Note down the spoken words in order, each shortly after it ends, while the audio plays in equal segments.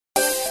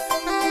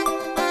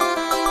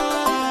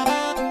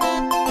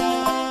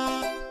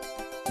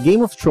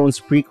Game of Thrones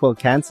prequel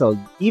cancelled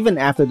even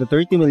after the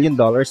 $30 million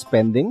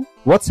spending?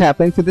 What's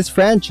happening to this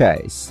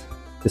franchise?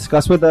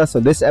 Discuss with us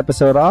on this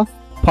episode of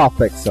Pop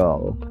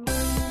Pixel.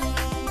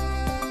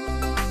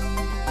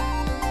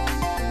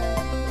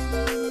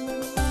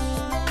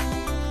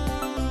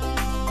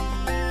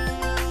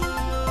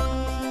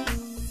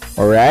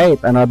 Alright,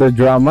 another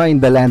drama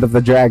in the land of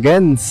the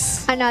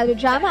dragons. Another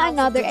drama,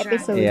 another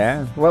episode.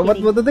 Yeah. What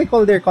do they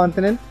call their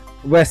continent?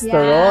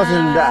 Westeros,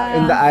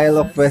 in the Isle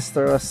of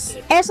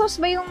Westeros. Essos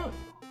ba yung...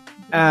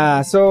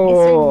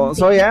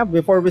 So yeah,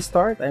 before we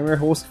start, I'm your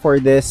host for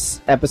this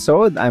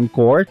episode. I'm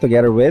Core,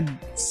 together with...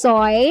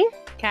 Soy.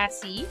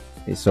 Cassie.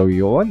 Okay, so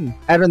yun.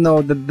 I don't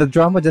know, the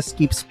drama just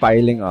keeps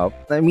piling up.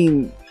 I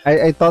mean,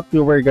 I thought we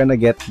were gonna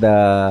get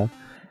the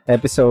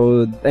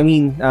episode. I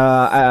mean,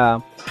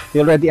 we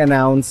already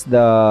announced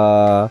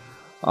the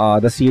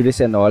series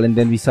and all, and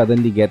then we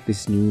suddenly get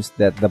this news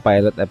that the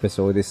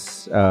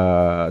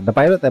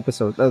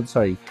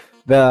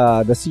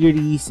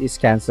series is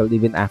canceled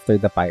even after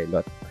the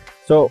pilot.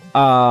 So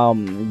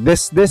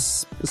this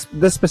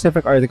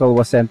specific article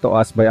was sent to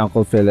us by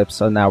Uncle Phillips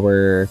on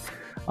our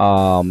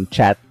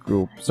chat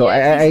group. So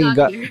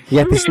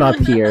he's not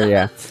here.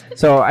 Yeah.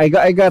 So I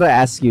gotta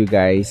ask you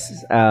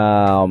guys,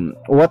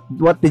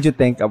 what did you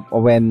think of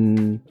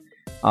when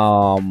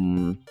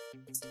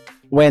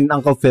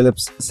Uncle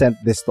Phillips sent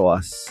this to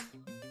us?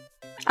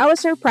 I was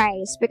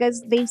surprised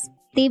because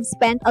they've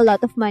spent a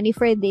lot of money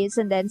for this,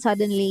 and then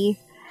suddenly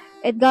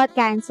it got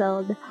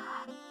cancelled.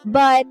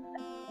 But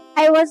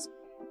I was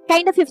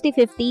kind of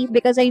 50-50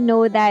 because I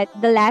know that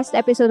the last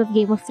episode of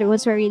Game of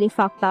Thrones were really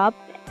fucked up.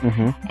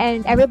 Mm-hmm.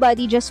 And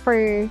everybody just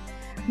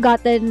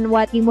forgotten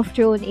what Game of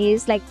Thrones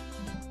is. Like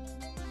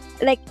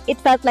it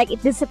felt like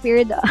it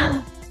disappeared.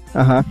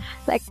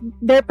 Like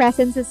their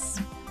presence is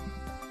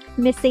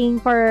missing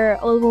for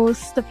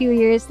almost a few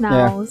years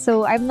now. Yeah.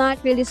 So I'm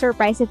not really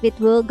surprised if it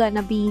will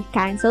gonna be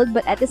cancelled.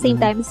 But at the same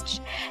time, it's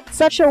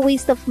such a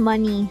waste of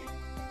money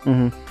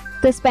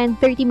to spend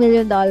 $30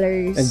 million.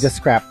 And just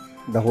scrap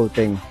the whole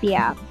thing.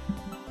 Yeah.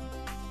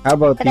 How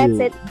about but you,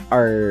 that's it.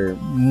 Our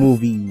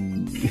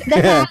movie...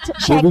 The fact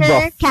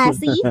checker,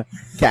 Cassie?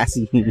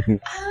 Cassie.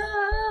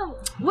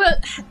 Well,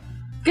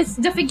 because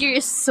the figure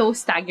is so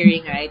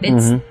staggering, right?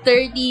 It's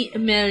 $30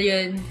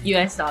 million.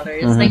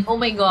 Like, oh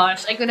my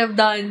gosh, I could have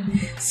done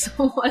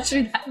so much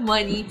with that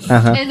money.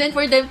 And then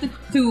for them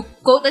to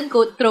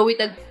quote-unquote throw it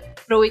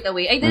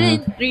away. I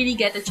didn't really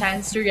get a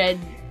chance to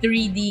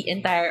read the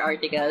entire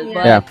article.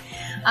 But,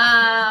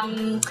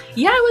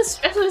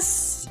 it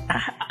was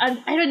I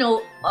don't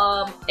know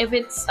if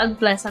it's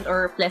unpleasant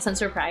or pleasant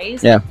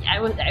surprise. Yeah.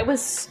 I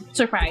was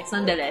surprised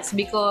nonetheless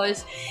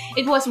because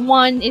it was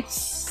one,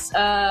 it's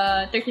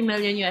 $30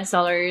 million.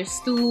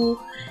 Two,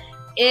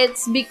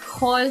 it's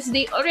because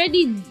they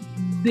already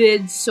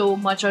did so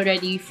much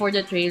already for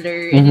the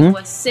trailer, and it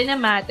was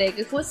cinematic.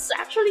 It was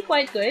actually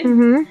quite good.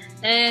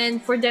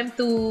 And for them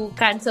to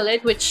cancel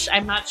it, which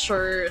I'm not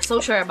so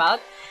sure about,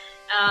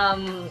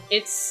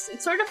 it's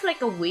sort of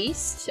like a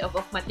waste of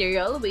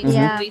material,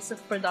 waste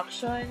of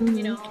production,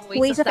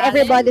 waste of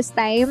everybody's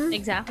time.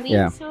 Exactly.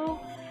 Yeah. So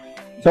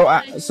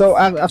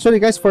actually,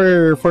 guys,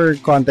 for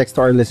context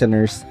to our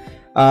listeners,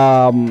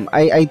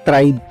 I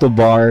tried to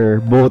bar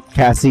both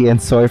Cassie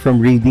and Soy from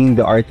reading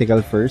the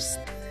article first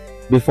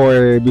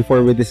before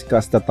we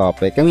discuss the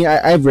topic. I mean,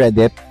 I've read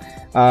it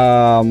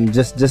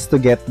just to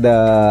get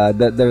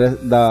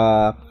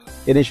the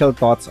initial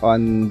thoughts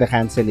on the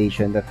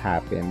cancellation that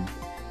happened.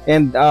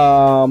 And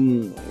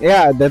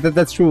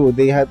that's true.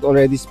 They had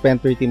already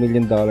spent $30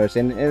 million,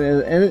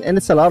 and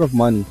it's a lot of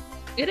money.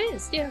 It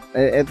is, yeah.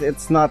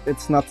 It's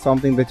not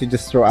something that you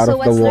just throw out of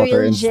the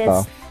water and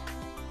stuff.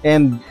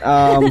 And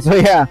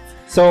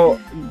so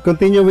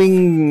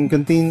continuing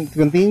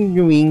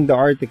the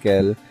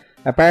article,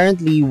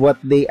 apparently what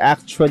they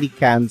actually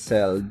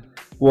canceled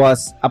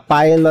was a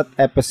pilot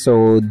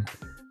episode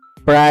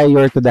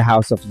prior to the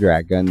House of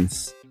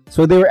Dragons.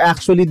 So they were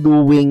actually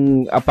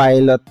doing a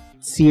pilot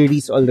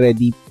series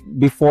already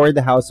before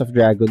the House of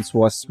Dragons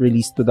was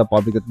released to the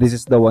public that this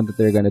is the one that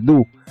they're gonna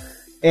do.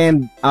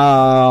 And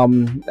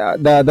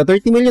the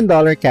 $30 million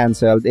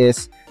canceled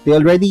is they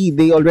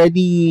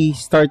already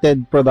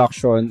started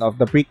production of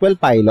the prequel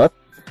pilot,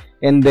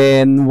 and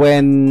then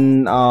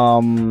when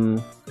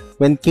the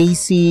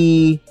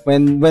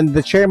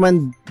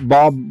chairman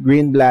Bob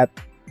Greenblatt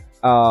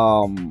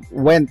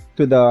went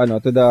to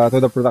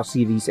the product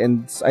series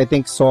and I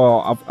think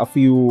saw a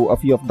few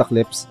of the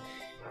clips,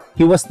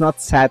 he was not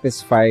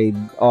satisfied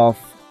of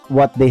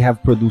what they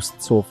have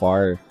produced so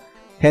far.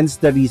 Hence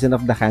the reason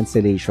of the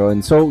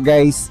cancellation. So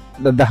guys,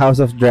 the House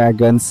of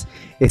Dragons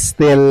is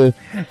still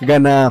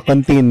gonna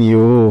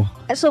continue.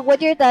 So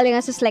what you're telling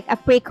us is like a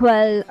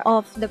prequel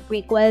of the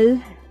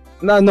prequel?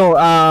 No.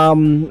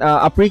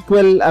 A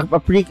prequel,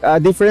 a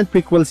different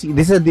prequel.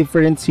 This is a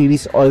different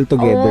series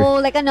altogether. Oh,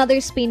 like another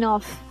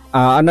spin-off.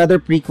 Another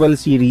prequel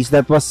series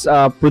that was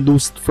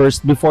produced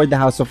first before the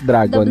House of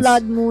Dragons. The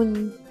Blood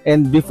Moon.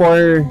 And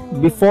before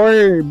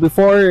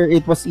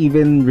it was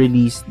even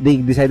released, they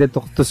decided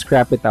to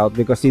scrap it out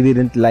because they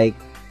didn't like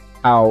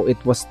how it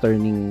was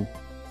turning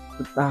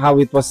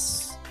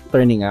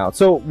out.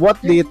 So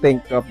what do you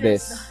think of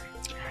this?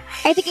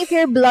 I think if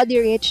you're bloody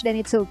rich, then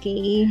it's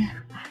okay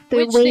to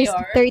Which waste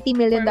 $30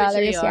 million.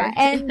 Yeah,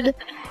 and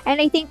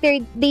I think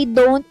they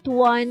don't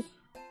want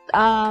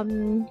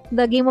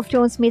the Game of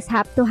Thrones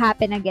mishap to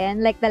happen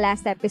again, like the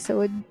last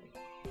episode.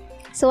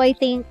 So I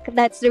think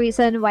that's the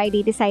reason why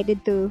they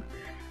decided to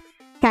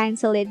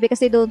cancel it, because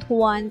they don't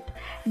want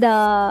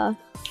the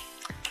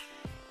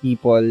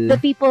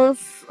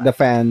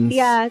fans,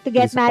 to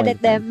get mad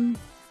at them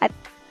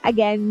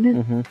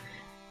again.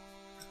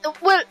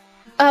 Well,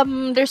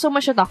 there's so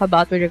much to talk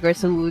about with regards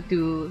to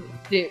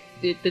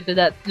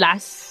that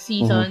last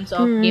seasons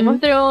of Game of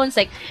Thrones.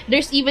 Like,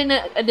 there's even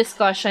a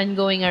discussion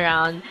going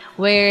around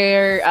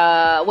where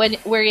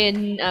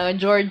wherein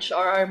George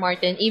R.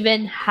 Martin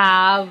even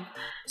have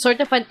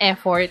sort of an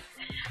effort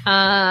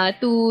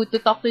to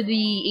talk to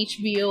the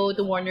HBO,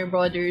 to Warner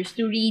Brothers,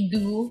 to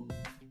redo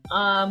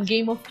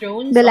Game of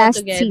Thrones the last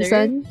altogether.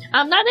 Season.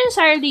 Not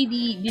necessarily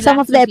the some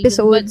last of the season,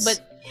 episodes,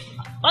 but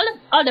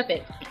all of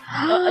it.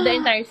 The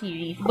entire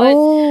series. But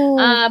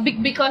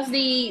because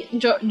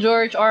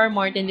George R.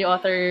 Martin, the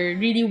author,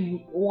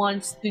 really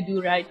wants to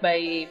do right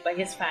by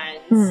his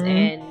fans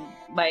and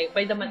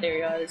by the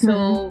material.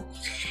 So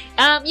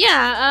I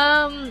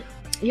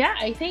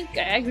think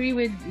I agree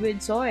with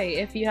Soy.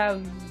 If you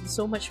have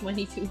so much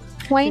money to,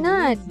 why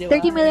not?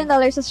 $30 million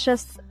is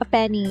just a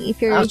penny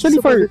if you're actually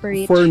super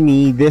rich. For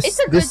me, it's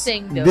a good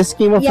thing, though. This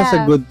came off as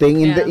a good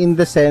thing in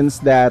the sense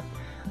that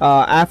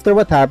after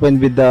what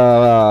happened with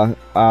the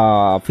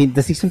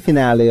season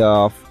finale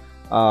of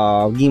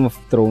Game of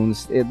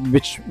Thrones,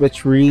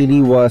 which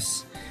really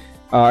was,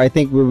 I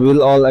think we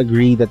will all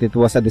agree that it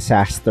was a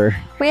disaster.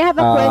 We have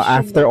a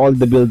question. After all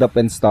the build up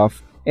and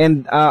stuff.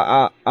 And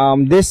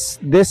this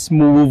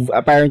move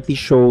apparently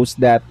shows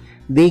that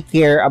they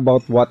care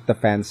about what the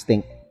fans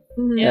think.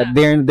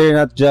 They're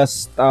not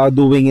just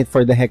doing it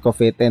for the heck of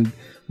it. And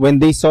when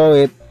they saw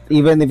it,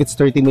 even if it's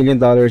 $30 million,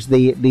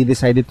 they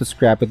decided to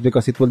scrap it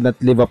because it will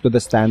not live up to the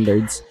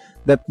standards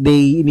that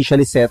they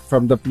initially set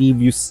from the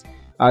previous,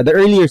 the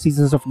earlier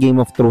seasons of Game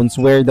of Thrones,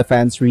 where the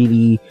fans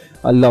really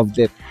loved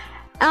it.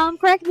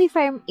 Correct me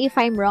if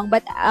I'm wrong,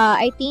 but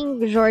I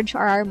think George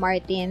R.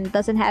 Martin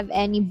doesn't have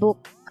any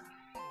book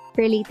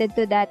related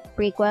to that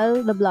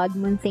prequel, the Blood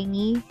Moon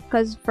thingy,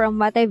 because from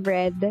what I've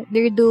read,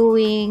 they're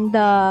doing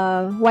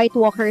the White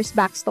Walker's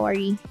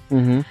backstory.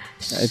 I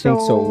think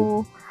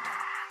so.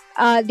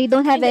 They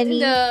don't have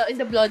any in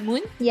the Blood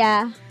Moon.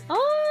 Yeah.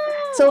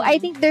 Oh. So I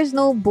think there's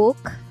no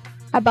book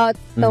about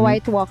the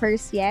White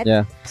Walkers yet.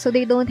 Yeah. So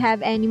they don't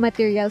have any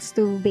materials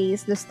to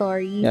base the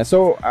story. Yeah.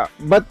 So,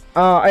 but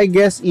I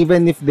guess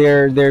even if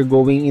they're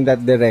going in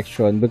that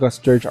direction, because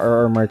George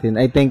R. R. Martin,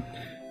 I think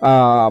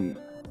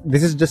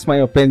this is just my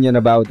opinion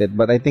about it,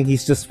 but I think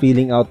he's just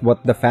feeling out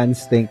what the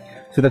fans think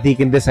so that he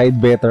can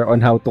decide better on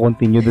how to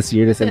continue the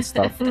series and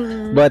stuff.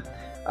 But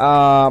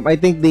I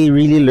think they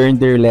really learned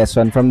their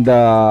lesson from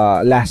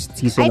the last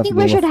season. I of think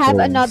Game we should of have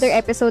Thrones. another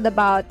episode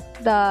about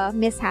the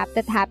mishap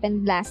that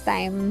happened last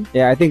time.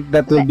 Yeah, I think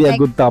that will be a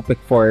good topic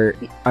for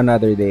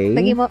another day.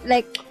 The game of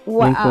Wink,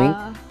 wink.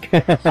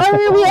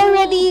 Or we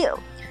already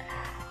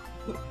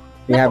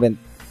We haven't.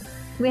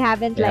 We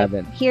haven't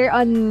here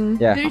on.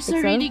 Yeah. There's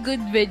a really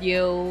good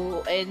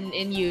video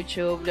in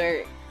YouTube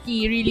where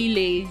he really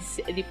lays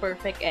the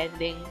perfect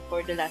ending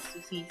for the last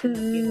two seasons of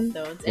Game of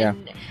Thrones,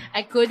 and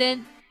I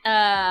couldn't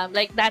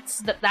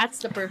that's the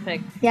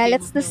perfect. Yeah,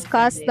 let's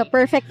discuss the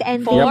perfect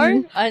ending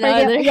for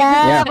another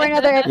for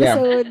another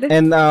episode. Yeah.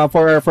 And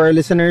for our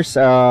listeners,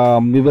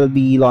 we will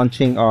be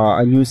launching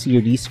a new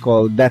series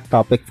called That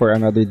Topic for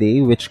Another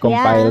Day, which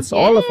compiles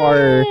all of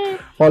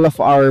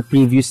our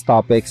previous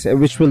topics,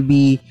 which will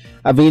be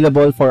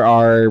available for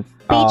our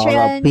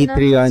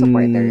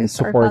Patreon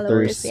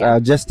supporters.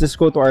 Just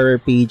go to our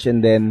page,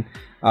 and then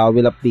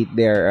we'll update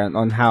there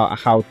on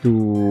how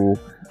to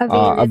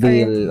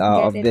avail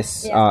of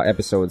this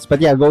episodes. But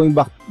yeah, going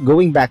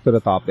back to the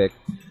topic.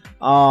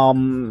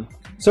 So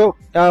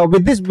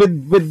with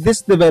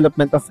this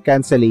development of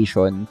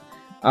cancellation,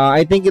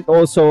 I think it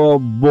also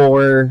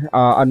bore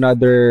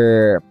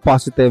another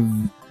positive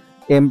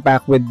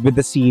impact with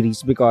the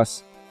series,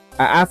 because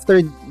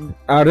after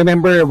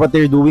remember what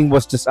they're doing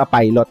was just a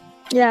pilot.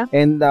 Yeah.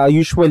 And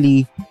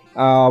usually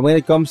when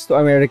it comes to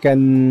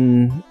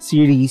American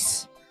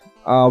series,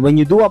 when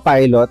you do a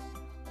pilot,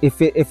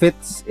 if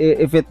it's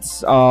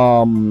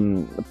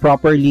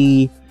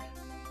properly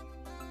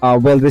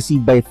well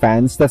received by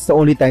fans, that's the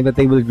only time that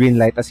they will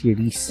greenlight a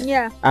series.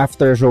 Yeah.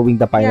 After showing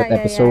the pilot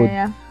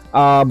episode.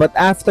 But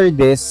after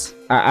this,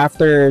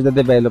 after the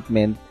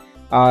development,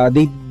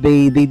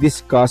 they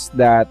discussed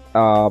that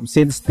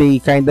since they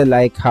kind of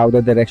like how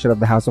the direction of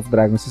the House of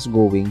Dragons is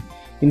going,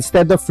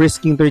 instead of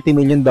risking $30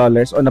 million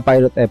on a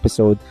pilot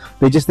episode,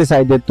 they just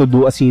decided to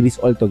do a series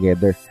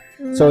altogether.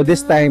 So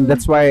this time,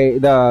 that's why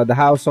the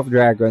House of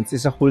Dragons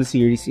is a whole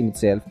series in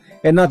itself,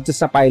 and not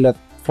just a pilot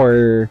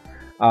for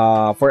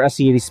a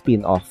series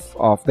spin-off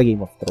of the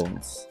Game of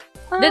Thrones.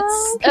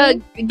 That's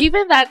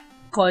given that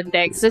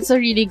context, it's a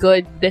really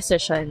good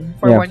decision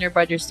for Warner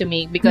Brothers to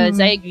make, because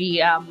I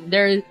agree.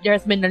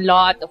 There's been a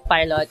lot of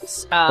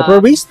pilots that were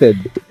wasted.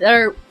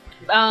 They're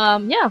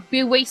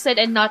be wasted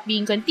and not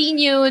being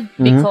continued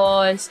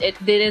because it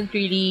didn't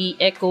really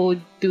echo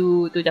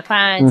to the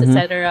fans,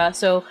 etc.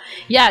 So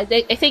I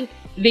think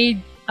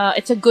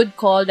it's a good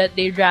call that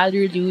they'd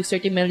rather lose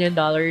 $30 million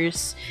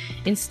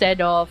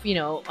instead of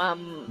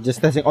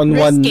just testing on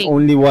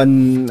only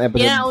one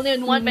episode. Yeah, only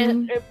on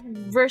one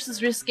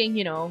versus risking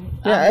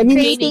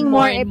creating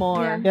more and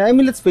more. Yeah, I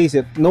mean, let's face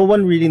it, no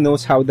one really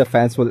knows how the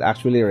fans will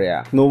actually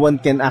react. No one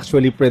can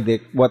actually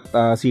predict what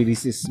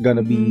series is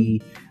gonna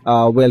be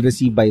well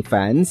received by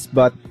fans.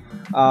 But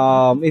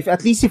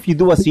if you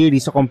do a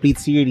complete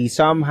series,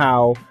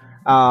 somehow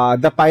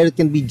the pilot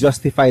can be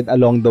justified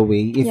along the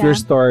way if your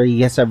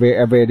story has a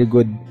very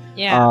good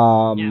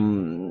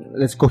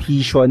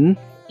cohesion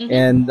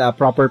and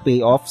proper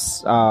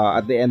payoffs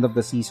at the end of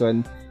the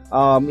season.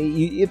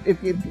 It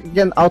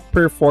can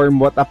outperform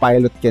what a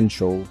pilot can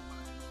show.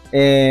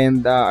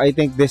 And I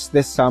think this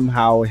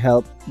somehow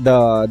helped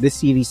this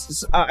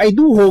series. I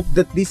do hope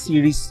that this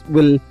series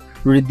will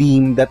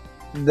redeem that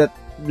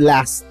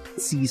last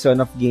season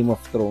of Game of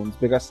Thrones,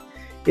 because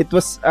it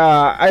was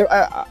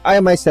I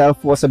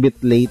myself was a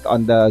bit late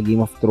on the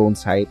Game of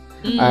Thrones hype.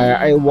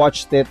 I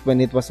watched it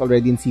when it was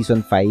already in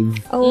season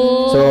 5.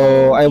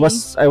 So I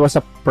was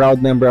a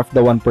proud member of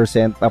the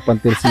 1% up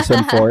until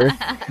season 4.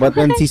 But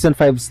when season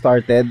 5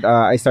 started,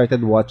 I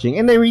started watching,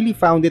 and I really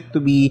found it to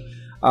be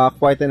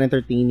quite an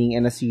entertaining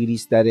and a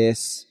series that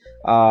is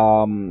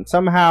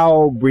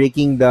somehow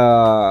breaking the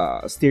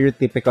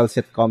stereotypical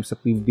sitcoms that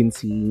we've been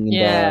seeing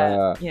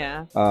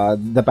in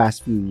the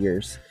past few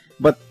years.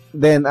 But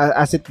then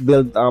as it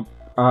built up,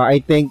 I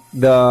think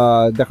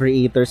the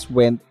creators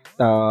went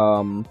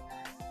trying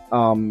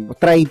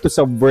to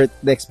subvert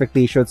the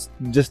expectations,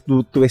 just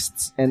do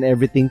twists and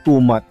everything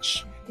too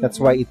much. That's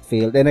why it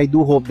failed. And I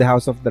do hope the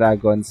House of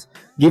Dragons,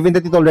 given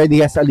that it already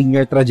has a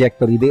linear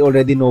trajectory, they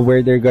already know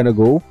where they're gonna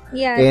go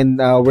and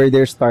where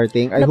they're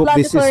starting. I hope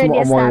this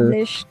is more.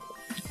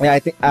 Yeah, I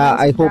think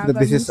I hope that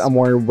this is a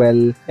more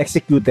well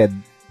executed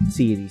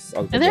series.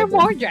 Altogether. And there are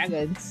more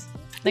dragons.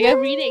 Like, I'm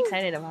really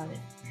excited about it.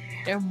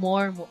 There are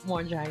more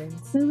dragons.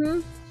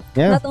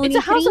 Yeah. Not only it's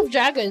a House of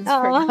Dragons,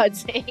 for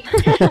God's sake.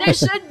 There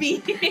should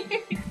be.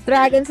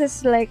 Dragons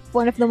is like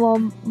one of the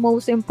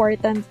most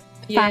important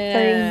factor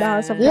in the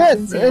House of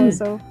Dragons.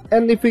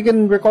 And if we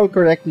can recall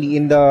correctly,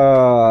 in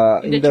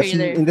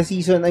the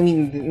season, I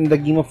mean, in the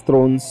Game of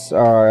Thrones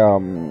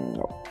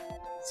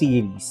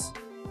series,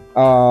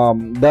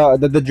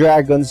 the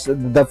dragons,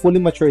 the fully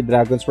mature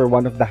dragons, were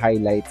one of the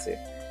highlights.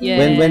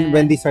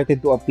 When they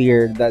started to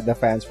appear, the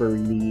fans were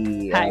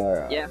really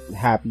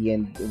happy,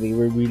 and they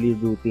were really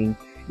rooting.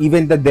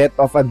 Even the death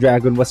of a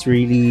dragon was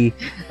really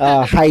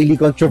highly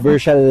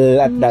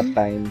controversial at that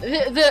time.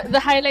 The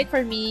highlight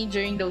for me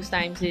during those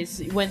times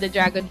is when the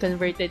dragon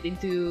converted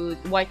into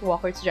White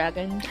Walker's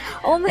dragon.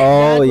 Oh my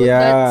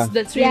god.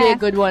 That's really a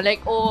good one.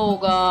 Like, oh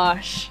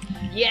gosh.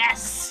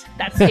 Yes!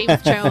 That's Game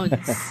of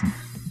Thrones.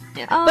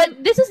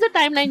 But this is the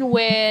timeline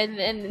when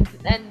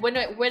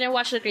when I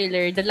watched the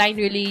trailer, the line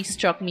really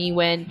struck me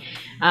when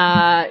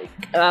our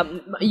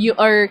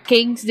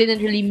kings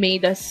didn't really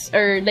made us,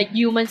 or like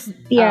humans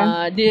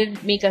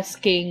didn't make us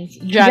kings.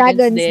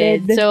 Dragons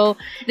did. So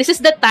this is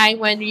the time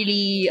when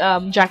really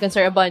dragons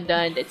are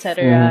abundant,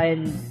 etc.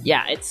 And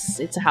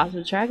it's a House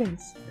of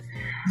Dragons.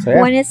 So,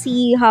 wanna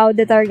see how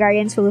the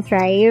Targaryens will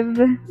thrive.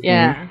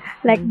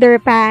 Like their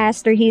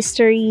past, their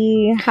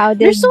history, how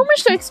they... There's so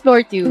much to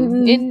explore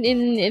too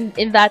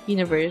in that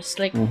universe.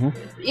 Like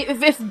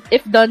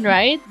if done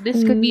right,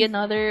 this could be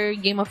another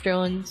Game of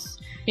Thrones,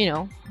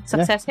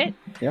 success hit.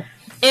 Yeah.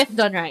 If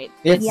done right.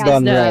 That's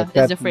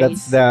the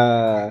phrase. That's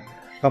the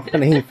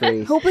company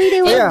phrase. Hopefully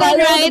they will follow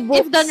the books.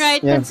 If done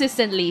right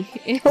consistently.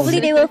 Hopefully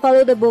they will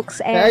follow the books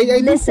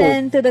and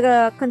listen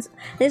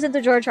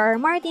to George R. R.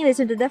 Martin,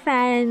 listen to the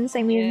fans.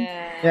 I mean,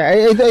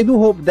 I do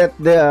hope that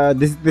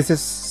this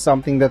is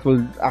something that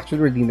will actually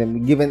redeem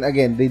them. Given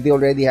again, they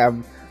already have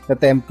the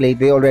template,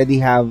 they already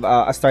have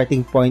a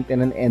starting point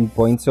and an end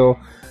point. So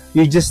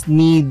you just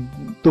need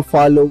to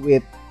follow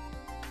it.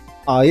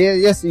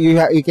 Yes,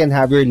 you can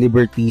have your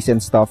liberties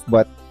and stuff,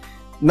 but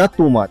not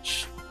too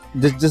much.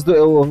 Just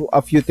do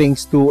a few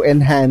things to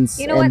enhance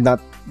and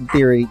not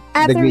degrade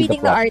after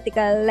reading the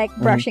article, like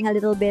brushing a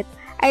little bit,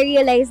 I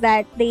realized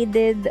that they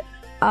did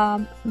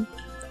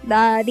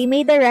they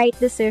made the right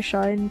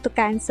decision to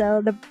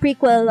cancel the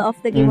prequel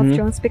of the Game of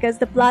Thrones, because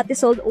the plot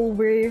is all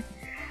over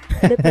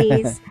the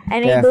place,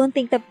 and I don't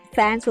think the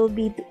fans will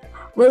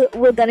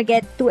gonna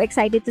get too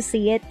excited to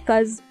see it,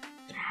 because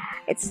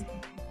it's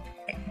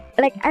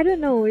like, I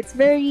don't know, it's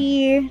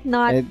very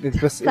not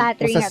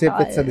flattering at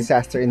all. It's a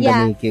disaster in the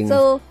making.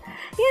 So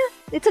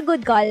it's a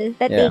good call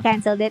that they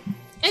cancelled it.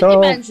 And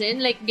imagine,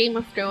 like, Game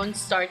of Thrones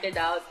started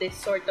out this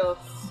sort of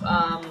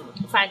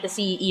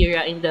fantasy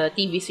era in the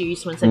TV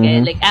series once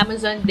again. Like,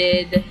 Amazon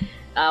did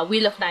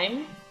Wheel of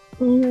Time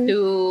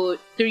to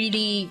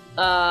really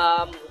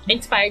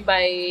inspired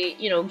by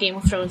Game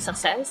of Thrones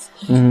success.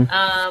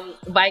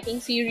 Viking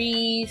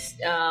series.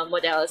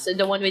 What else?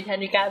 The one with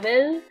Henry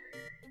Cavill.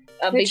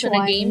 Based on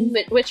the game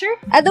with Witcher.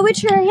 The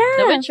Witcher, yeah.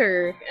 The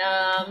Witcher.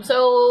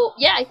 So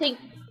yeah, I think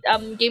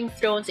Game of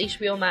Thrones,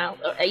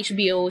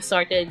 HBO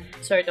started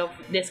sort of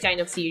this kind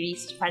of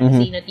series,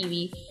 fantasy na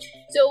TV.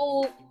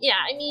 So yeah,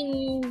 I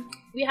mean,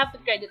 we have to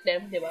credit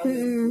them, diba?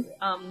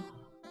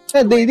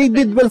 Yeah, they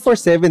did well for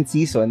 7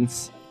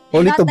 seasons.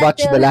 Only to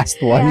botch the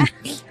last one.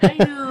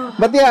 Yeah.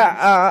 But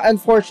yeah,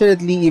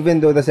 unfortunately,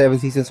 even though the 7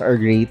 seasons are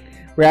great,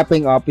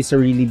 wrapping up is a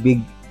really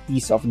big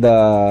piece of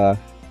the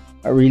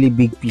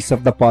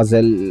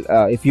puzzle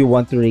if you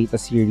want to rate a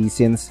series,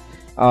 since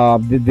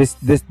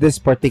this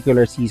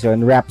particular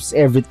season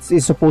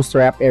is supposed to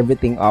wrap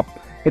everything up.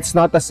 It's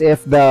not as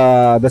if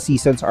the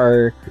seasons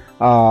are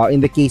in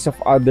the case of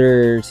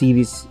other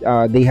series,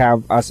 they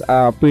have as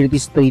a pretty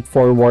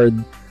straightforward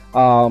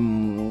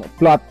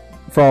plot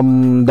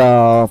from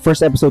the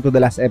first episode to the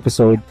last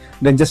episode,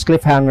 then just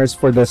cliffhangers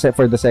for the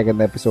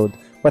second episode.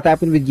 What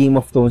happened with Game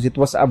of Thrones, it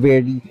was a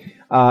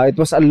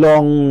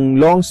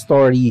long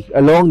story,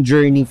 a long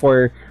journey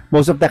for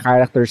most of the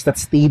characters that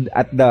stayed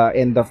at the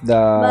end of the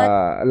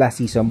last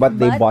season, but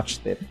they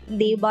botched it.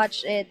 No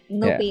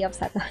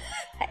payoffs at all.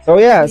 So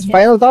yeah,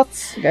 final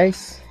thoughts,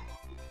 guys.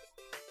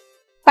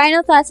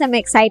 Final thoughts, I'm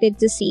excited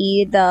to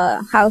see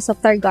the House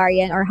of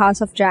Targaryen or House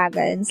of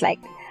Dragons. Like,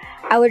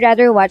 I would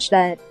rather watch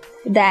that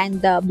than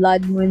the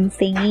Blood Moon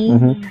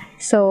thingy.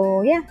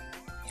 So yeah,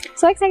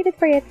 so excited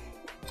for it.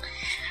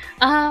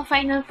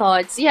 Final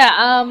thoughts. Yeah,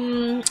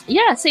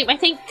 same. I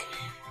think,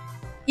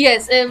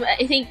 yes,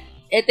 I think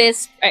it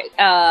is,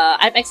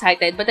 I'm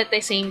excited, but at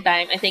the same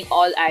time, I think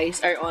all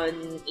eyes are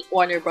on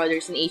Warner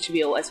Brothers and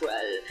HBO as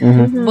well.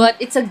 But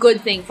it's a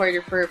good thing for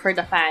the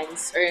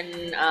fans,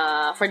 and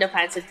for the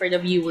fans and for the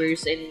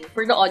viewers and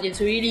for the audience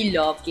who really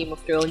love Game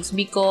of Thrones,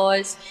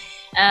 because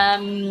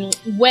when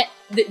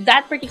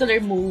that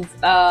particular move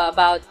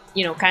about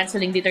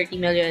canceling the $30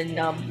 million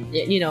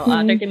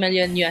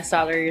US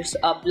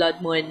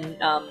Blood Moon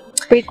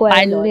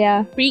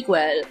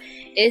prequel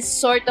is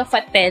sort of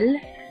a tell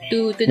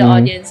to the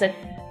audience that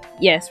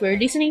yes, we're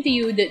listening to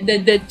you.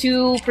 The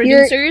two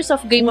producers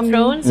of Game of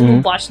Thrones who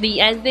watched the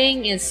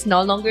ending is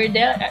no longer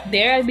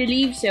there, I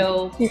believe.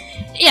 So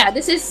yeah,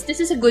 this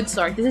is a good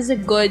start. This is a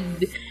good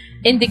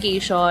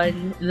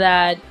indication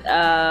that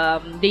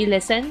they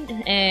listen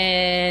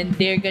and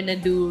they're gonna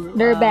do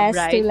their best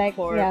right to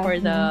for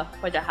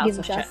the House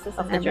of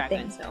the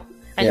Dragon. So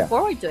I look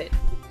forward to it.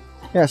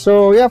 Yeah,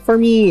 so yeah, for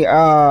me,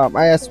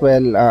 I as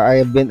well, I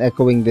have been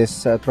echoing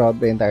this throughout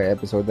the entire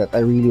episode that I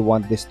really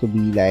want this to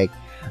be like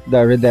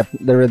the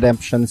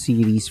redemption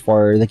series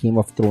for the Game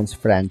of Thrones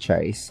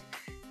franchise.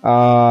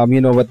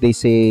 You know what they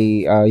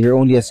say, you're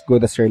only as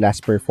good as your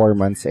last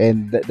performance,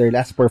 and their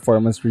last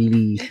performance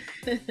really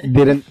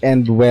didn't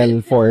end well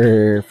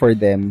for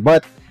them.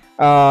 But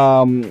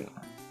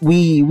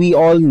we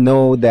all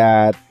know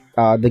that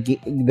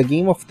the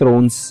Game of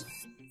Thrones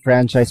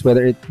franchise,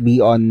 whether it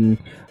be on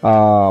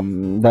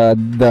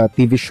the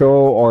TV show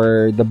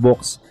or the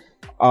books,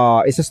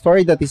 is a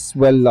story that is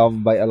well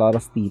loved by a lot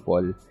of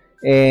people,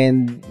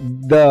 and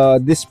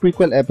this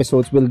prequel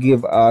episodes will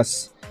give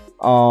us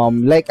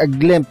like a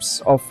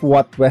glimpse of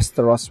what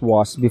Westeros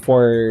was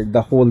before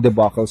the whole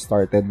debacle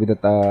started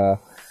with the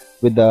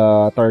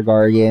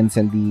Targaryens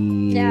and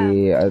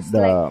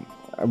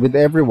with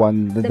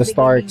everyone, the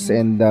Starks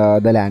and the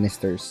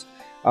Lannisters.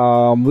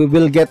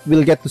 We'll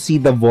get to see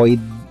the void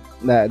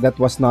that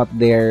was not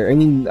there. I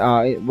mean,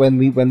 when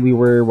we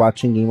were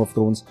watching Game of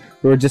Thrones,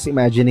 we were just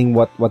imagining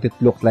what it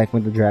looked like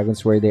when the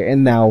dragons were there,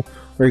 and now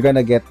we're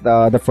gonna get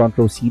the front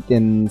row seat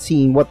in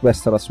seeing what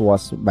Westeros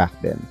was back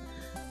then.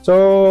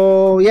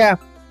 So yeah,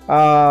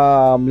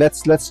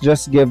 let's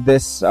just give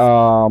this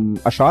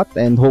a shot,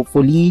 and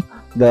hopefully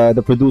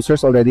the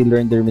producers already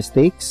learned their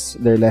mistakes,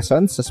 their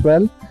lessons as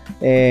well.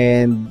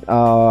 And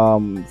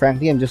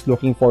frankly, I'm just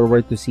looking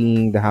forward to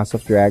seeing the House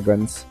of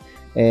Dragons,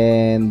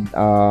 and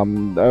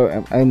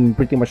I'm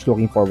pretty much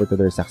looking forward to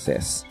their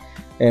success.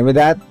 And with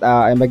that,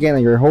 I'm again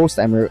your host.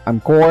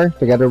 I'm Core,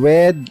 together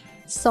with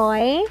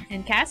Soy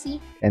and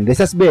Cassie, and this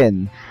has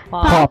been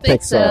Pop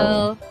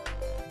Pixel.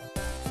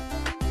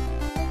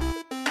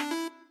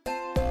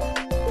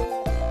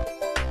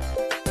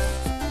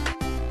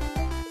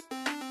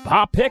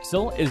 Pop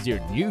Pixel is your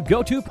new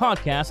go-to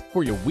podcast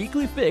for your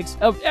weekly fix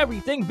of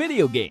everything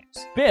video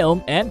games,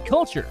 film, and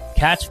culture.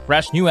 Catch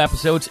fresh new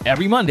episodes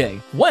every Monday,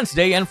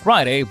 Wednesday, and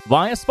Friday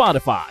via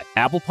Spotify,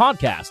 Apple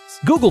Podcasts,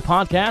 Google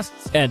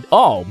Podcasts, and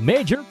all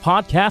major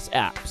podcast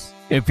apps.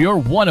 If you're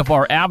one of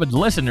our avid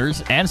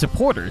listeners and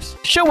supporters,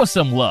 show us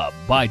some love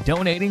by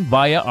donating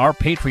via our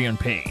Patreon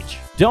page.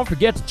 Don't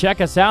forget to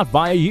check us out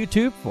via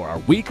YouTube for our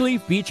weekly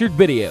featured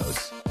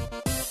videos.